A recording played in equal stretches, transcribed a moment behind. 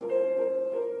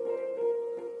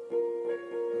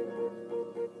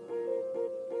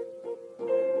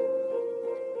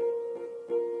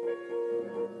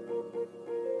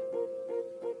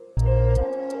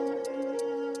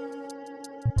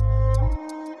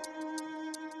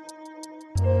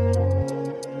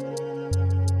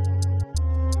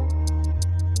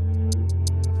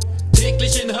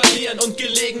Rasieren und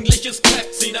gelegentliches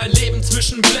Pep ziehen. Ein Leben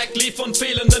zwischen Blackleaf und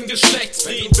fehlenden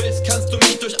Geschlechtsfrieden. Wenn du willst, kannst du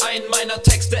mich durch einen meiner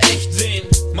Texte echt sehen.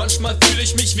 Manchmal fühle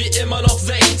ich mich wie immer noch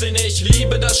 16. Ich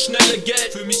liebe das schnelle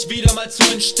Geld, fühl mich wieder mal zu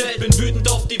entstellt. Bin wütend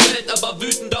auf die Welt, aber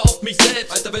wütender auf mich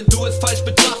selbst. Alter, wenn du es falsch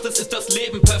betrachtest, ist das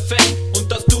Leben perfekt.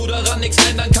 Und dass du daran nichts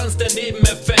ändern kannst, der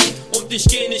Nebeneffekt. Und ich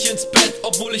geh nicht ins Bett,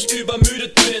 obwohl ich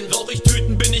übermüdet bin. Rauch ich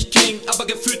Tüten, bin ich King, aber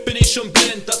gefühlt bin ich schon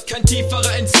blind. Das ist kein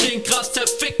tieferer Instinkt, krass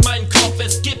zerfickt meinen Kopf.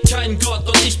 Es gibt keinen Gott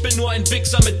und ich bin nur ein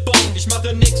Wichser mit Bock. Ich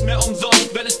mache nix mehr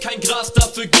umsonst, wenn es kein Gras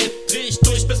dafür gibt. Dreh ich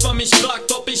durch, bis man mich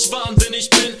fragt, ob ich wahnsinnig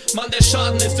bin. Mann, der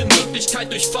Schaden ist in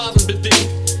Wirklichkeit durch Phasen bedingt,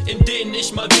 in denen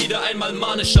ich mal wieder einmal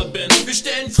manischer bin. Wir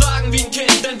stellen Fragen wie ein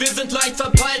Kind, denn wir sind leicht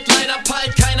verpeilt. Leider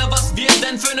peilt keiner, was wir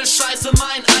denn für ne Scheiße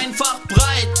meinen. Einfach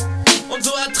breit. Und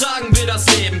so ertragen wir das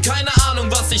Leben. Keine Ahnung,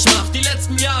 was ich mach, die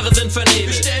letzten Jahre sind vernebelt.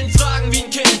 Wir stellen Fragen wie ein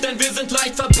Kind, denn wir sind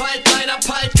leicht verpeilt. Leider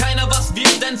peilt keiner, was wir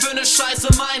denn für ne Scheiße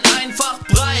meinen. Einfach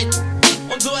breit.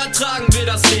 Und so ertragen wir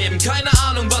das Leben. Keine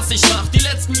Ahnung, was ich mach, die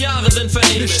letzten Jahre sind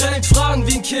vernebelt. Wir stellen Fragen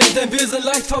wie ein Kind, denn wir sind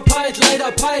leicht verpeilt.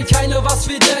 Leider peilt keiner, was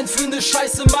wir denn für ne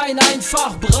Scheiße meinen.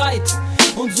 Einfach breit.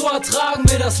 Und so ertragen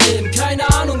wir das Leben. Keine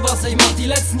Ahnung, was ich mach, die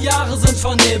letzten Jahre sind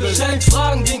vernebelt. Wir stellen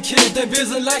Fragen wie ein Kind, denn wir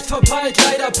sind leicht verpeilt.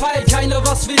 Leider peilt keiner,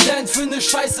 was wir denn für ne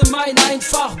Scheiße meinen.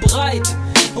 Einfach breit.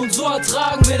 Und so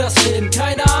ertragen wir das Leben.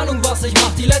 Keine Ahnung, was ich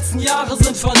mach, die letzten Jahre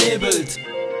sind vernebelt.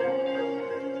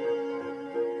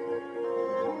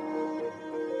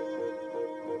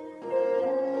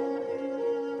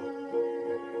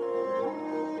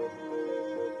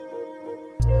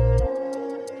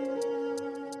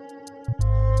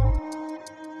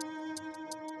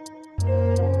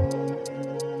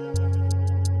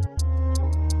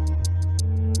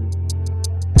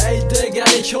 Ey Digga,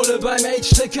 ich hole beim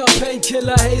H-Sticker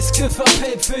Painkiller, Haze, Kiffer,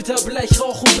 Pape, Filter, Blech,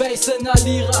 Rauch und Bass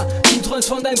Inhalierer. Du träumst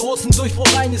von deinem großen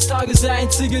Durchbruch eines Tages. Der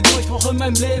einzige Durchbruch in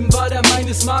meinem Leben war der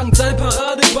meines Magens. Ein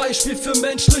Paradebeispiel für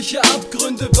menschliche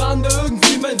Abgründe. Bahn mir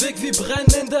irgendwie mein Weg wie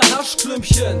brennende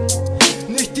Haschklümpchen.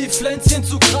 Nicht die Pflänzchen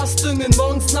zu krass düngen.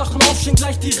 Morgens nach dem Aufstehen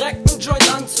gleich direkt einen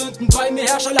Joint anzünden. Bei mir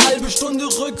herrscht eine halbe Stunde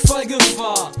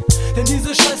Rückfallgefahr. Denn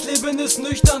dieses Scheißleben ist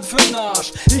nüchtern für'n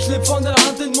Arsch. Ich leb von der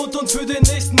Hand in den Mund und für den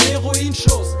nächsten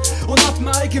Heroinschuss. Und hab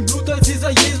mehr Alk im Blut als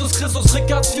dieser Jesus Christus.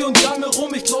 Rick Hartz IV und Jahr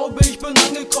rum, ich glaube ich bin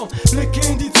angekommen. Blicke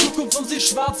in die Zukunft und sie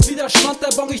schwarz wie der Schwand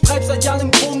der Bon. Ich treib seit Jahren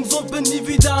im Drogensumpf, bin nie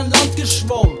wieder an Land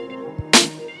geschwommen.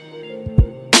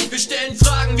 Wir stellen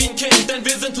Fragen wie ein Kind, denn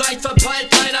wir sind leicht verpeilt.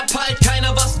 Leider peilt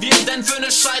keiner, was wir denn für ne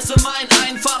Scheiße meinen.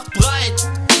 Einfach breit.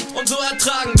 Und so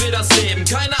ertragen wir das Leben.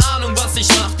 Keine Ahnung, was ich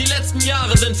mach, die letzten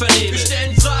Jahre sind vernebelt. Wir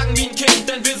stellen Fragen wie ein Kind,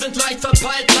 denn wir sind leicht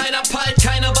verpeilt. Leider peilt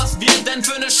keiner, was wir denn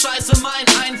für ne Scheiße meinen.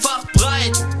 Einfach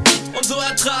breit. Und so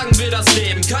ertragen wir das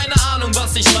Leben. Keine Ahnung,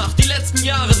 was ich mach, die letzten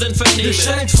Jahre sind vernebelt. Wir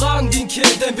stellen Fragen wie ein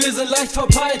Kind, denn wir sind leicht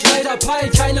verpeilt. Leider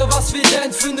peilt keiner, was wir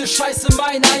denn für ne Scheiße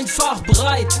meinen. Einfach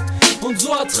breit. Und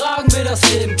so ertragen wir das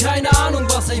Leben. Keine Ahnung,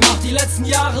 was ich mach, die letzten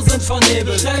Jahre sind vernebelt.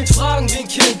 Wir stellen Fragen wie ein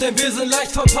Kind, denn wir sind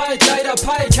leicht verpeilt. Leider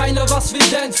peilt keiner, was wir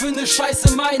denn für ne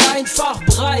Scheiße meinen. Einfach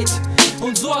breit.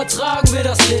 Und so ertragen wir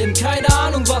das Leben. Keine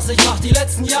Ahnung, was ich mach, die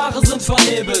letzten Jahre sind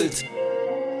vernebelt.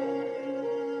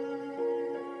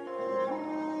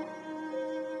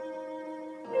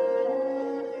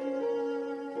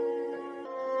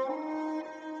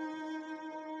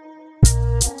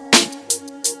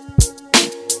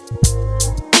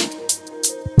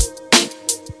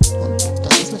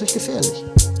 Gefährlich.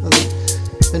 Also,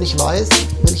 wenn ich weiß,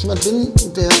 wenn ich jemand bin,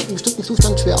 der einen bestimmten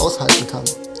Zustand schwer aushalten kann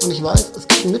und ich weiß, es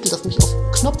gibt ein Mittel, das mich auf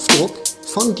Knopfdruck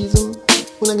von diesem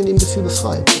unangenehmen Gefühl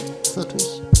befreit, das ist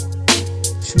natürlich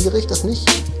schwierig, das nicht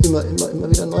immer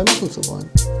wieder neu machen zu wollen.